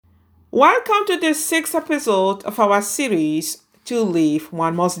Welcome to the sixth episode of our series, To Live,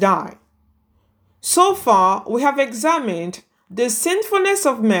 One Must Die. So far, we have examined the sinfulness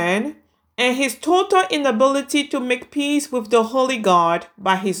of man and his total inability to make peace with the Holy God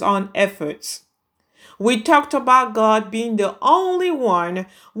by his own efforts. We talked about God being the only one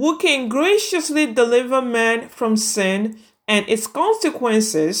who can graciously deliver man from sin and its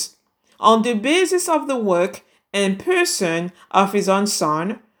consequences on the basis of the work and person of his own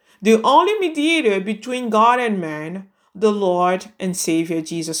Son, the only mediator between God and man, the Lord and Savior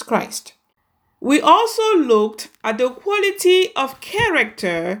Jesus Christ. We also looked at the quality of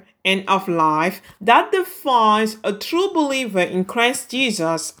character and of life that defines a true believer in Christ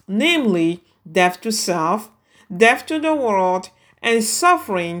Jesus, namely death to self, death to the world, and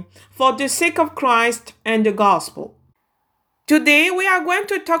suffering for the sake of Christ and the gospel. Today we are going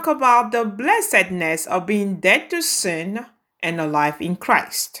to talk about the blessedness of being dead to sin and alive in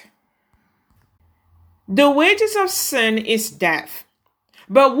Christ. The wages of sin is death,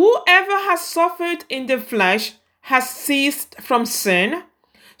 but whoever has suffered in the flesh has ceased from sin,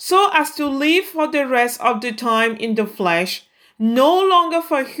 so as to live for the rest of the time in the flesh, no longer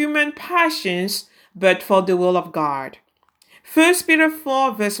for human passions, but for the will of God. 1 Peter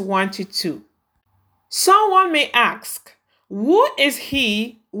 4 verse 1 to 2. Someone may ask, who is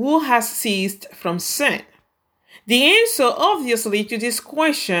he who has ceased from sin? The answer obviously to this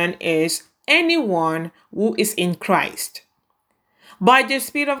question is anyone who is in Christ. By the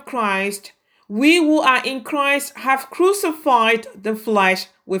Spirit of Christ, we who are in Christ have crucified the flesh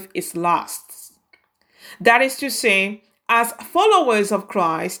with its lusts. That is to say, as followers of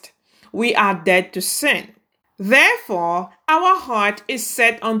Christ, we are dead to sin. Therefore, our heart is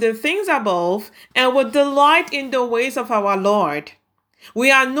set on the things above and will delight in the ways of our Lord.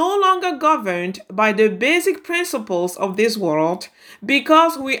 We are no longer governed by the basic principles of this world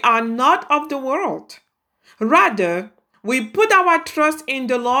because we are not of the world. Rather, we put our trust in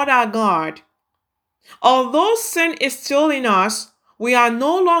the Lord our God. Although sin is still in us, we are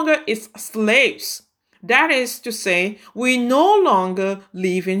no longer its slaves. That is to say, we no longer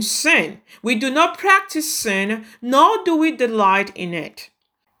live in sin. We do not practice sin, nor do we delight in it.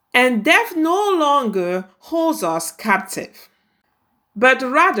 And death no longer holds us captive. But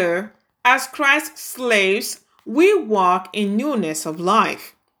rather, as Christ's slaves, we walk in newness of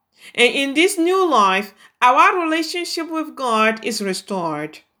life. And in this new life, our relationship with God is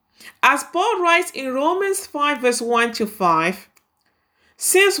restored. As Paul writes in Romans 5 verse 1 to 5,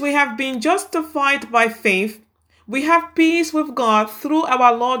 since we have been justified by faith, we have peace with God through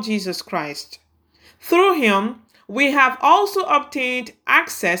our Lord Jesus Christ. Through him, we have also obtained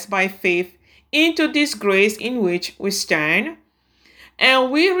access by faith into this grace in which we stand,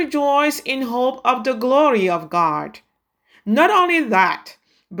 and we rejoice in hope of the glory of God. Not only that,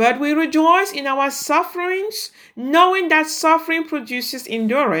 but we rejoice in our sufferings, knowing that suffering produces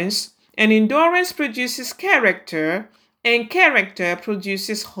endurance, and endurance produces character, and character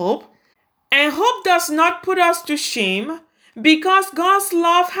produces hope. And hope does not put us to shame, because God's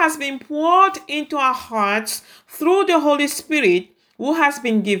love has been poured into our hearts through the Holy Spirit who has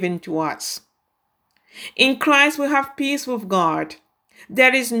been given to us. In Christ we have peace with God.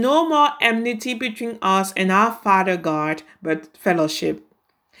 There is no more enmity between us and our Father God, but fellowship.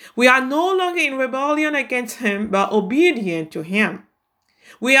 We are no longer in rebellion against him, but obedient to him.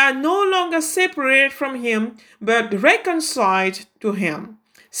 We are no longer separated from him, but reconciled to him,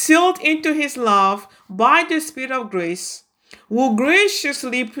 sealed into his love by the Spirit of grace, who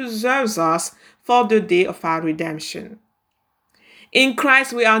graciously preserves us for the day of our redemption. In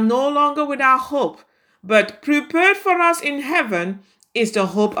Christ we are no longer without hope, but prepared for us in heaven is the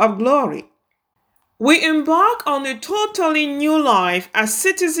hope of glory. We embark on a totally new life as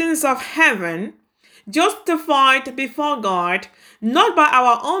citizens of heaven, justified before God, not by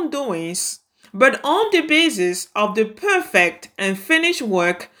our own doings, but on the basis of the perfect and finished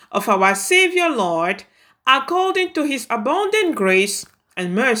work of our Saviour Lord, according to his abundant grace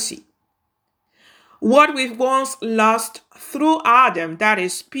and mercy. What we once lost through Adam, that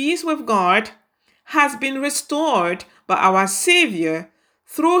is, peace with God, has been restored by our Savior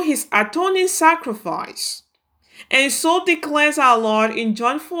through his atoning sacrifice. And so declares our Lord in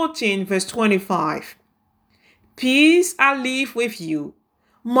John 14 verse 25. Peace I leave with you,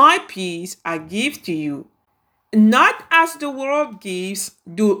 my peace I give to you. Not as the world gives,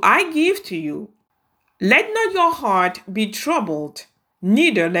 do I give to you. Let not your heart be troubled,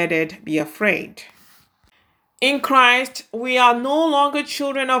 neither let it be afraid. In Christ, we are no longer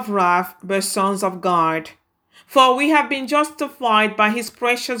children of wrath, but sons of God. For we have been justified by his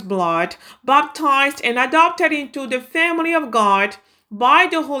precious blood, baptized and adopted into the family of God, by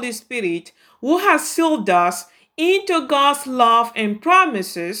the Holy Spirit, who has sealed us into God's love and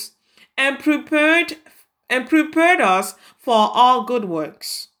promises and prepared us for all good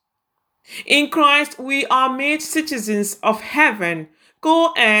works. In Christ, we are made citizens of heaven,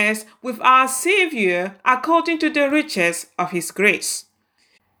 co-heirs with our Saviour according to the riches of His grace.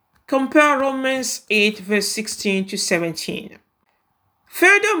 Compare Romans 8, verse 16 to 17.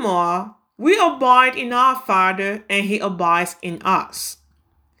 Furthermore, we abide in our Father, and He abides in us.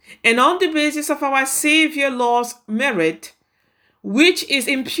 And on the basis of our Savior Lord's merit, which is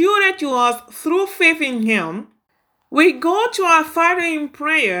imputed to us through faith in Him, we go to our Father in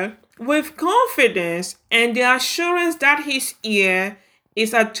prayer with confidence and the assurance that His ear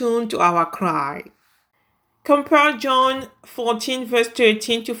is attuned to our cry. Compare John 14, verse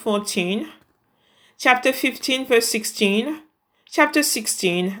 13 to 14, chapter 15, verse 16, chapter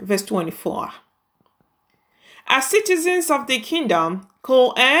 16, verse 24. As citizens of the kingdom,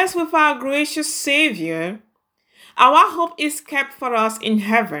 co-heirs with our gracious Savior, our hope is kept for us in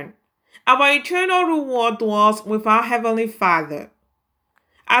heaven. Our eternal reward dwells with our Heavenly Father.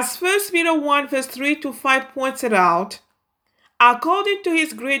 As 1 Peter 1 verse 3 to 5 points it out, according to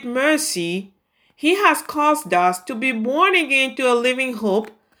His great mercy, He has caused us to be born again to a living hope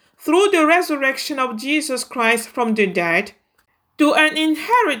through the resurrection of Jesus Christ from the dead, to an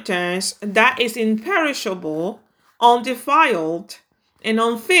inheritance that is imperishable, undefiled, and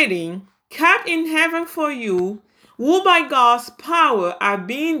unfading, kept in heaven for you, who by God's power are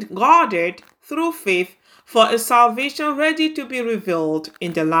being guarded through faith for a salvation ready to be revealed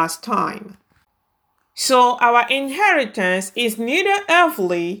in the last time. So our inheritance is neither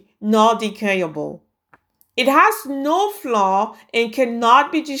earthly nor decayable. It has no flaw and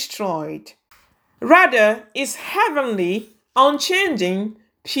cannot be destroyed. Rather, it's heavenly, unchanging,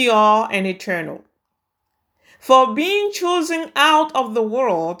 pure, and eternal. For being chosen out of the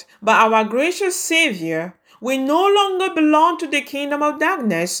world by our gracious Savior, we no longer belong to the kingdom of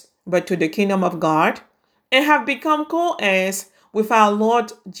darkness, but to the kingdom of God, and have become co-heirs with our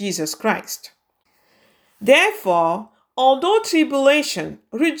Lord Jesus Christ. Therefore, although tribulation,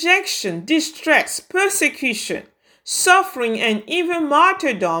 rejection, distress, persecution, suffering, and even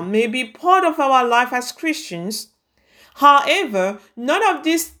martyrdom may be part of our life as Christians, however, none of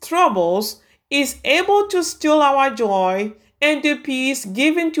these troubles is able to steal our joy and the peace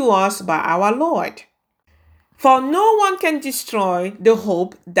given to us by our Lord. For no one can destroy the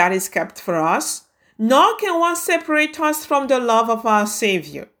hope that is kept for us, nor can one separate us from the love of our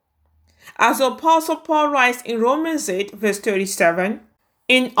Savior. As Apostle Paul writes in Romans 8, verse 37,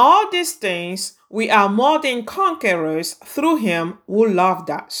 in all these things we are more than conquerors through Him who loved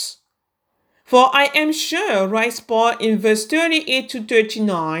us. For I am sure, writes Paul in verse 38 to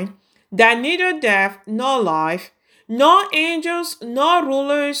 39, that neither death nor life, nor angels, nor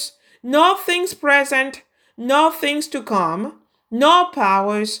rulers, nor things present, nor things to come, nor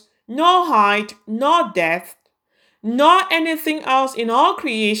powers, nor height, nor depth, nor anything else in all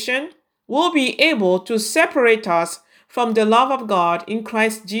creation will be able to separate us from the love of God in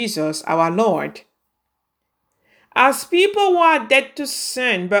Christ Jesus our Lord. As people who are dead to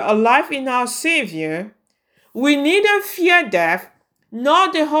sin but alive in our Savior, we neither fear death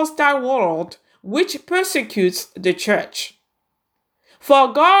nor the hostile world which persecutes the church.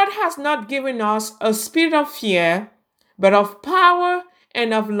 For God has not given us a spirit of fear, but of power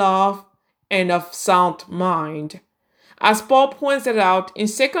and of love and of sound mind, as Paul pointed out in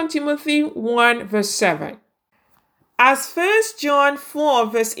 2 Timothy 1 verse 7. As 1 John 4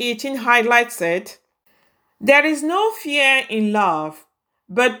 verse 18 highlights it, there is no fear in love,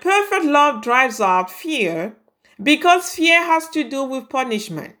 but perfect love drives out fear, because fear has to do with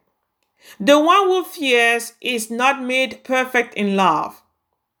punishment. The one who fears is not made perfect in love.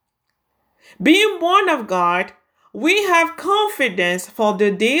 Being born of God, we have confidence for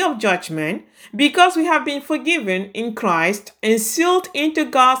the day of judgment because we have been forgiven in Christ and sealed into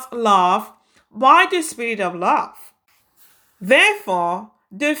God's love by the Spirit of love. Therefore,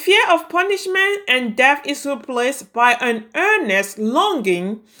 the fear of punishment and death is replaced by an earnest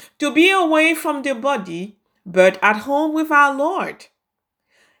longing to be away from the body, but at home with our Lord.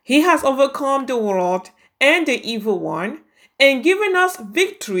 He has overcome the world and the evil one and given us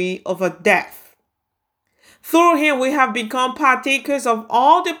victory over death. Through Him we have become partakers of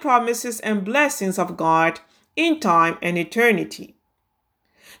all the promises and blessings of God in time and eternity.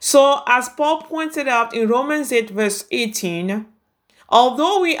 So, as Paul pointed out in Romans 8 verse 18,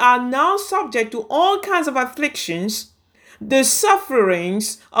 although we are now subject to all kinds of afflictions, the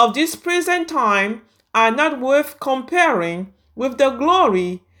sufferings of this present time are not worth comparing with the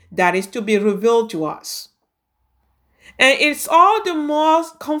glory that is to be revealed to us. And it's all the more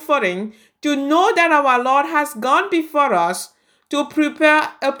comforting to know that our Lord has gone before us to prepare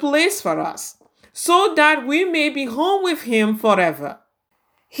a place for us, so that we may be home with Him forever.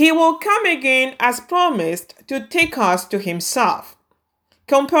 He will come again as promised to take us to Himself.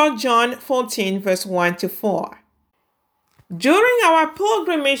 Compare John 14, verse 1 to 4. During our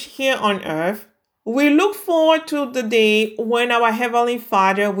pilgrimage here on earth, we look forward to the day when our Heavenly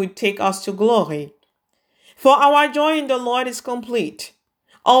Father will take us to glory. For our joy in the Lord is complete,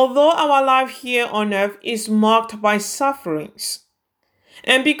 although our life here on earth is marked by sufferings.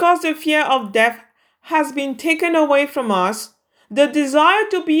 And because the fear of death has been taken away from us, the desire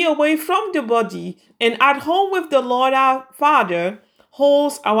to be away from the body and at home with the Lord our Father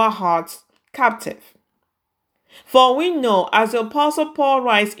holds our hearts captive. For we know, as the Apostle Paul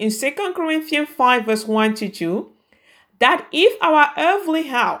writes in 2 Corinthians 5 verse 1 to 2, that if our earthly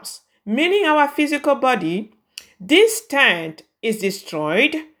house, meaning our physical body, this tent is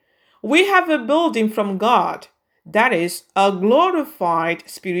destroyed, we have a building from God, that is, a glorified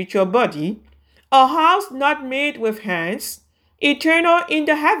spiritual body, a house not made with hands, eternal in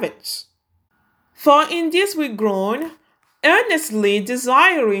the heavens. For in this we groan, earnestly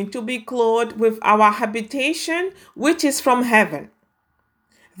desiring to be clothed with our habitation which is from heaven.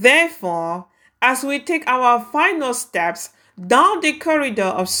 Therefore, as we take our final steps down the corridor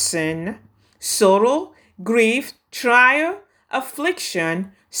of sin, sorrow, grief, trial,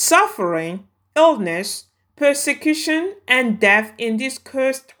 affliction, suffering, illness, persecution, and death in this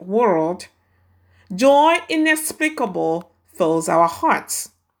cursed world, joy inexplicable fills our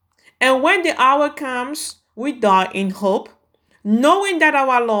hearts. And when the hour comes, we die in hope, knowing that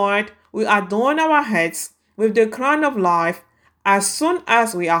our Lord will adorn our heads with the crown of life as soon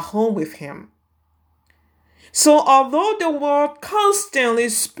as we are home with Him. So although the world constantly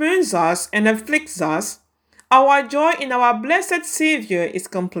spurns us and afflicts us, our joy in our blessed Saviour is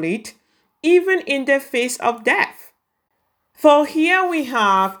complete, even in the face of death. For here we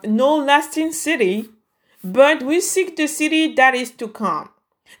have no lasting city, but we seek the city that is to come,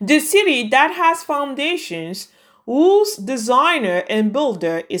 the city that has foundations, whose designer and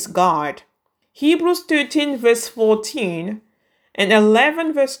builder is God. Hebrews 13 verse 14 and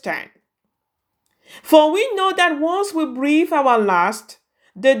 11 verse 10. For we know that once we breathe our last,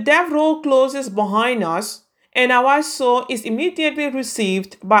 the death roll closes behind us, and our soul is immediately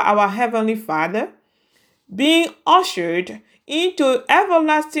received by our Heavenly Father, being ushered into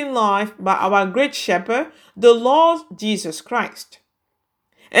everlasting life by our great Shepherd, the Lord Jesus Christ.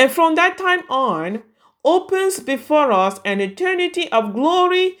 And from that time on, opens before us an eternity of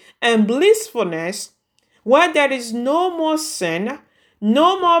glory and blissfulness, where there is no more sin,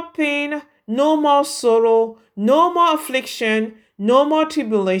 no more pain, no more sorrow, no more affliction, no more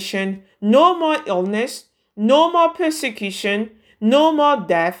tribulation, no more illness, no more persecution, no more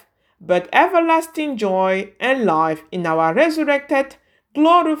death, but everlasting joy and life in our resurrected,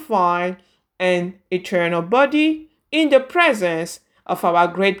 glorified, and eternal body in the presence of our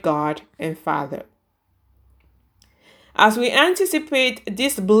great God and Father. As we anticipate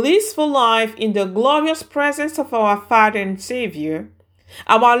this blissful life in the glorious presence of our Father and Savior,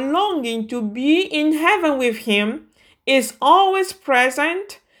 our longing to be in heaven with Him is always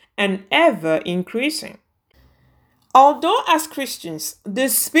present and ever increasing. Although as Christians, the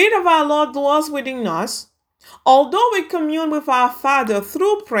Spirit of our Lord dwells within us, although we commune with our Father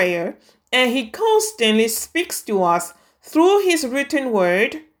through prayer and He constantly speaks to us through His written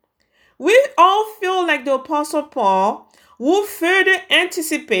word, we all feel like the Apostle Paul, who further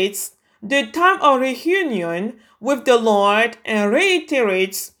anticipates the time of reunion with the Lord and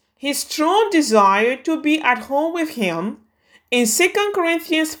reiterates his strong desire to be at home with Him in 2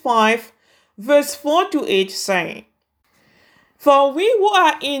 Corinthians 5, verse 4 to 8, saying, For we who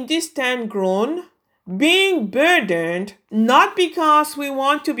are in this tent groan, being burdened, not because we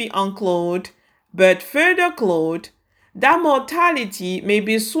want to be unclothed, but further clothed, that mortality may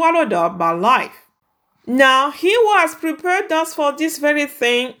be swallowed up by life. Now He who has prepared us for this very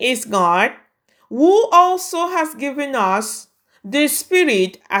thing is God, who also has given us the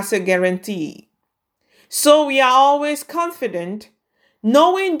Spirit as a guarantee. So we are always confident,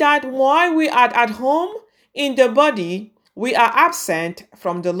 knowing that while we are at home in the body, we are absent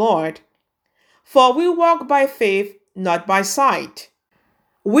from the Lord. For we walk by faith, not by sight.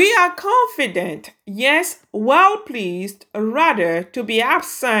 We are confident, yes, well pleased, rather to be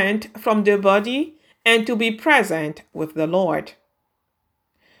absent from the body and to be present with the Lord.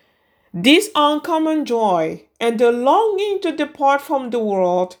 This uncommon joy and the longing to depart from the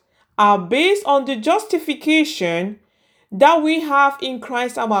world are based on the justification that we have in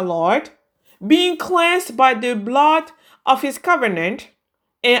Christ our Lord, being cleansed by the blood of his covenant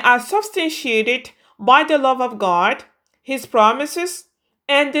and are substantiated by the love of God, his promises,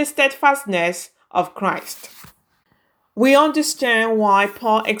 and the steadfastness of Christ. We understand why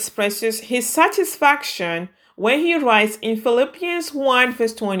Paul expresses his satisfaction when he writes in Philippians 1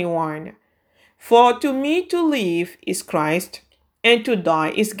 verse 21, "For to me to live is Christ, and to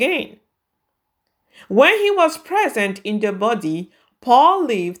die is gain." When he was present in the body, Paul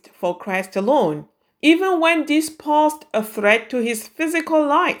lived for Christ alone, even when this posed a threat to his physical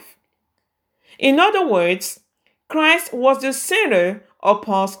life. In other words, Christ was the center of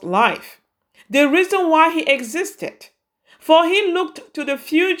Paul's life, the reason why he existed. For he looked to the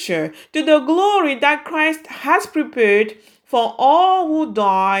future, to the glory that Christ has prepared for all who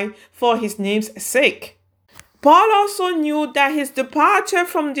die for his name's sake. Paul also knew that his departure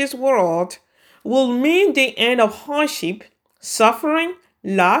from this world will mean the end of hardship, suffering,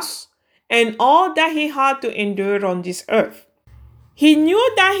 loss, and all that he had to endure on this earth. He knew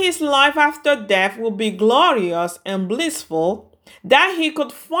that his life after death would be glorious and blissful, that he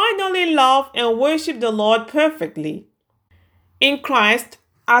could finally love and worship the Lord perfectly. In Christ,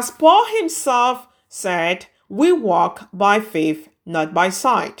 as Paul himself said, we walk by faith, not by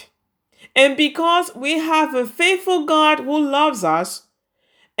sight. And because we have a faithful God who loves us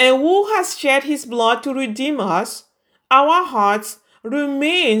and who has shed his blood to redeem us, our hearts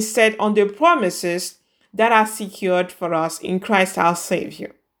remain set on the promises that are secured for us in Christ our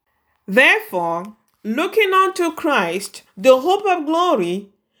Savior. Therefore, looking unto Christ, the hope of glory,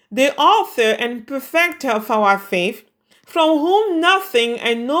 the author and perfecter of our faith, from whom nothing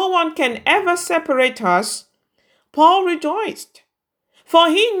and no one can ever separate us, Paul rejoiced. For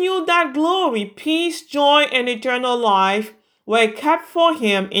he knew that glory, peace, joy, and eternal life were kept for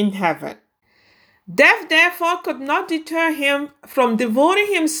him in heaven. Death, therefore, could not deter him from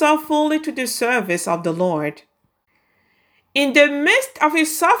devoting himself fully to the service of the Lord. In the midst of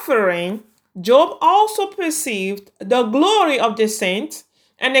his suffering, Job also perceived the glory of the saints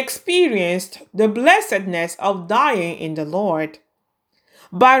and experienced the blessedness of dying in the Lord.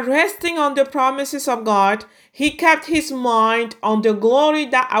 By resting on the promises of God, he kept his mind on the glory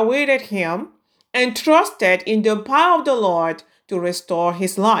that awaited him and trusted in the power of the Lord to restore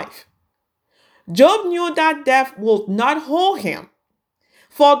his life. Job knew that death would not hold him,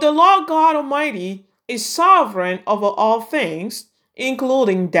 for the Lord God Almighty is sovereign over all things,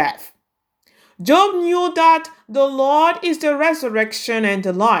 including death. Job knew that the Lord is the resurrection and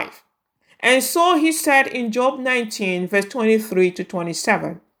the life. And so he said in Job 19, verse 23 to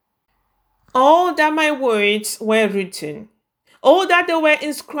 27, "Oh, that my words were written. Oh, that they were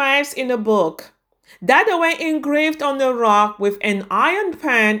inscribed in a book, that they were engraved on the rock with an iron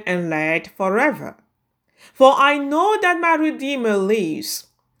pen and laid forever. For I know that my Redeemer lives,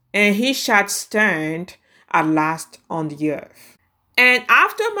 and he shall stand at last on the earth. And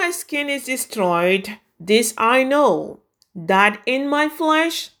after my skin is destroyed, this I know, that in my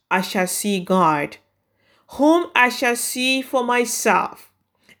flesh I shall see God, whom I shall see for myself,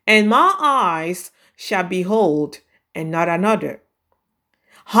 and my eyes shall behold, and not another.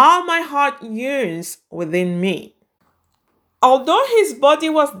 How my heart yearns within me." Although his body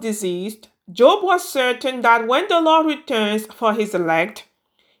was diseased, Job was certain that when the Lord returns for his elect,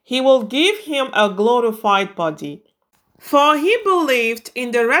 he will give him a glorified body. For he believed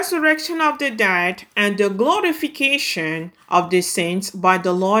in the resurrection of the dead and the glorification of the saints by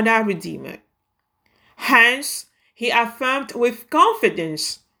the Lord our Redeemer. Hence, he affirmed with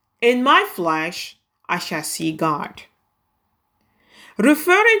confidence, "In my flesh I shall see God."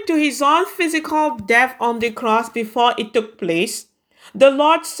 Referring to his own physical death on the cross before it took place, the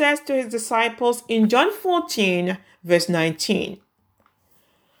Lord says to his disciples in John 14, verse 19,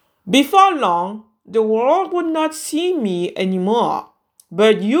 "Before long, the world would not see me anymore,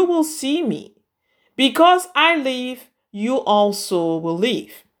 but you will see me. Because I live, you also will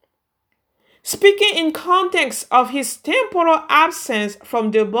live." Speaking in context of his temporal absence from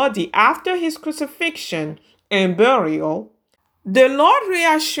the body after his crucifixion and burial, the Lord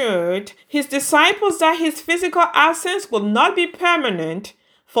reassured his disciples that his physical absence would not be permanent,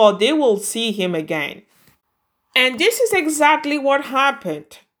 for they will see him again. And this is exactly what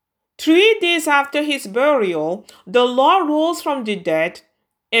happened. 3 days after his burial, the Lord rose from the dead,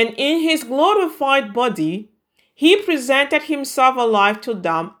 and in his glorified body, he presented himself alive to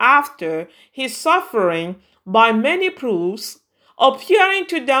them after his suffering by many proofs, appearing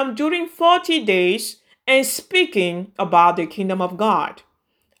to them during 40 days and speaking about the kingdom of God.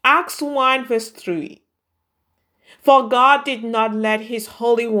 Acts 1 verse 3. For God did not let his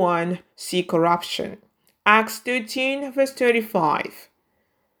Holy One see corruption. Acts 13 verse 35.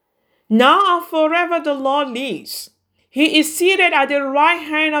 Now and forever the Lord lives. He is seated at the right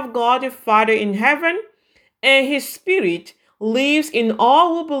hand of God the Father in heaven, and his Spirit lives in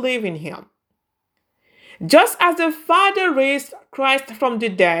all who believe in him. Just as the Father raised Christ from the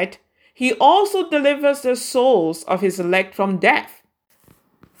dead, he also delivers the souls of his elect from death.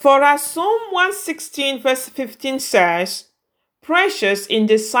 For as Psalm 116 verse 15 says, "Precious in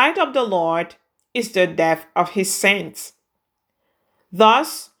the sight of the Lord is the death of his saints."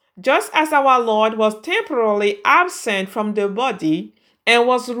 Thus, just as our Lord was temporarily absent from the body and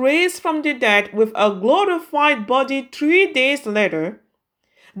was raised from the dead with a glorified body 3 days later,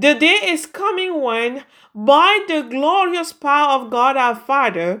 the day is coming when, by the glorious power of God our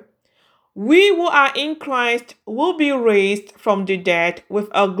Father, we who are in Christ will be raised from the dead with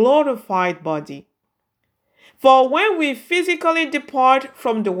a glorified body. For when we physically depart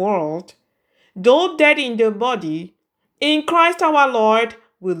from the world, though dead in the body, in Christ our Lord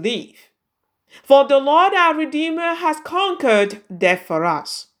we live. For the Lord our Redeemer has conquered death for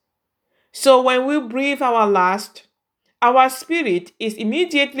us. So when we breathe our last, our spirit is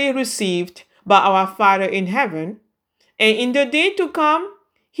immediately received by our Father in heaven, and in the day to come,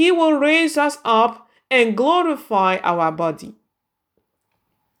 he will raise us up and glorify our body.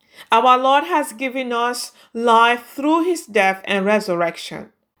 Our Lord has given us life through his death and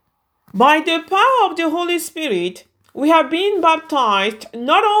resurrection. By the power of the Holy Spirit, we have been baptized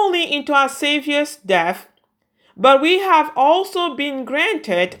not only into our Saviour's death, but we have also been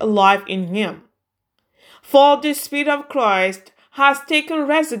granted life in him. For the Spirit of Christ has taken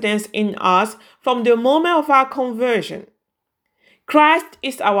residence in us from the moment of our conversion. Christ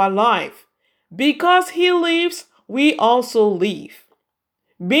is our life. Because he lives, we also live.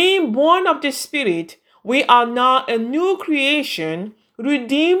 Being born of the Spirit, we are now a new creation,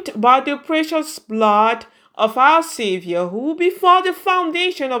 redeemed by the precious blood of our Saviour, who before the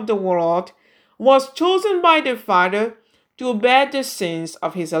foundation of the world was chosen by the Father to bear the sins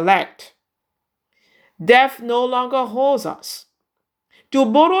of his elect. Death no longer holds us. To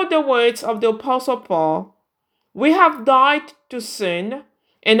borrow the words of the Apostle Paul, we have died to sin,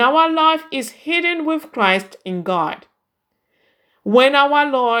 and our life is hidden with Christ in God. When our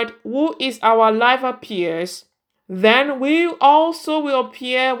Lord, who is our life, appears, then we also will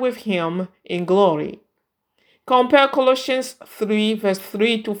appear with him in glory. Compare Colossians 3 verse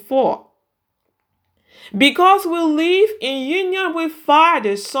 3 to 4. Because we live in union with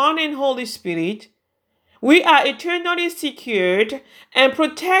Father, Son, and Holy Spirit, we are eternally secured and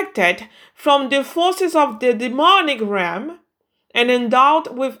protected from the forces of the demonic realm and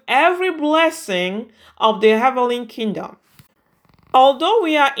endowed with every blessing of the heavenly kingdom. Although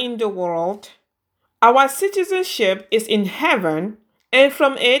we are in the world, our citizenship is in heaven, and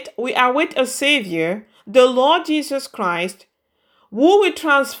from it we await a Savior, the Lord Jesus Christ, who will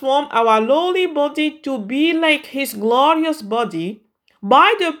transform our lowly body to be like his glorious body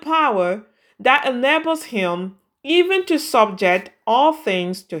by the power that enables him even to subject all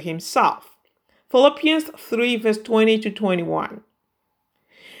things to himself. Philippians 3 verse 20 to 21.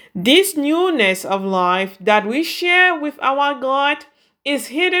 This newness of life that we share with our God is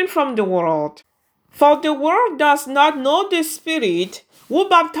hidden from the world. For the world does not know the Spirit who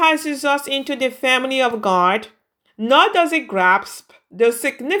baptizes us into the family of God, nor does it grasp the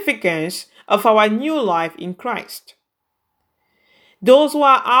significance of our new life in Christ. Those who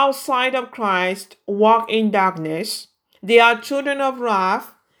are outside of Christ walk in darkness. They are children of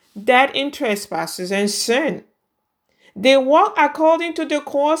wrath, dead in trespasses and sin. They walk according to the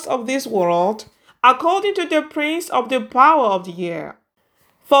course of this world, according to the prince of the power of the air.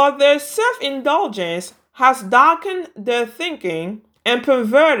 For their self-indulgence has darkened their thinking and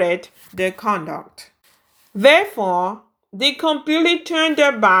perverted their conduct. Therefore, they completely turn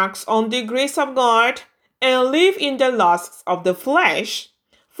their backs on the grace of God and live in the lusts of the flesh,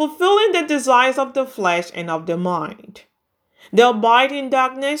 fulfilling the desires of the flesh and of the mind. They abide in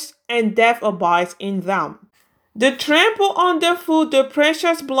darkness, and death abides in them. They trample underfoot the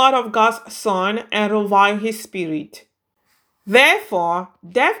precious blood of God's Son and revile his Spirit. Therefore,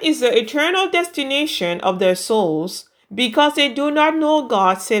 death is the eternal destination of their souls, because they do not know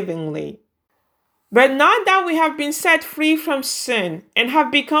God savingly. But now that we have been set free from sin and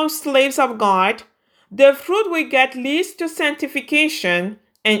have become slaves of God, the fruit we get leads to sanctification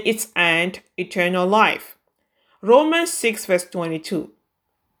and its end, eternal life. Romans 6 verse 22.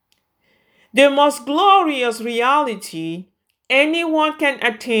 The most glorious reality anyone can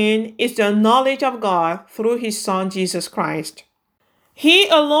attain is the knowledge of God through his Son Jesus Christ. He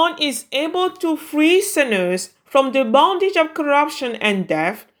alone is able to free sinners from the bondage of corruption and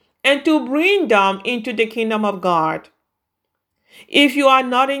death and to bring them into the kingdom of God. If you are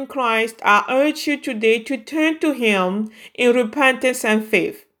not in Christ, I urge you today to turn to Him in repentance and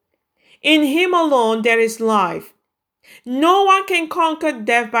faith. In Him alone there is life. No one can conquer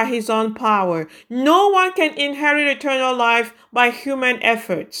death by his own power. No one can inherit eternal life by human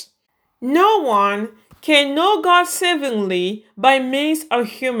efforts. No one can know God savingly by means of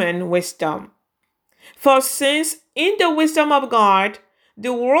human wisdom. For since in the wisdom of God,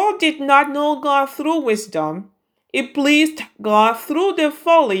 the world did not know God through wisdom, it pleased God through the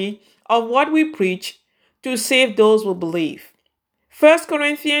folly of what we preach to save those who believe. 1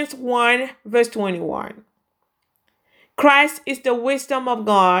 Corinthians 1 verse 21. Christ is the wisdom of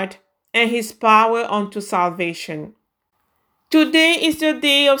God and His power unto salvation. Today is the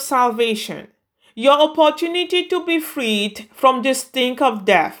day of salvation, your opportunity to be freed from the stink of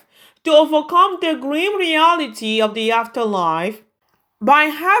death, to overcome the grim reality of the afterlife by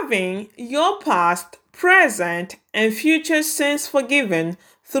having your past, present, and future sins forgiven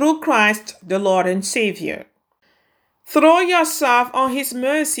through Christ the Lord and Saviour. Throw yourself on His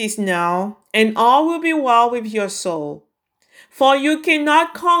mercies now, and all will be well with your soul. For you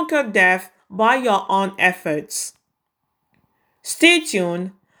cannot conquer death by your own efforts. Stay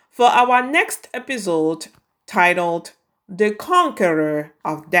tuned for our next episode titled The Conqueror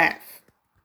of Death.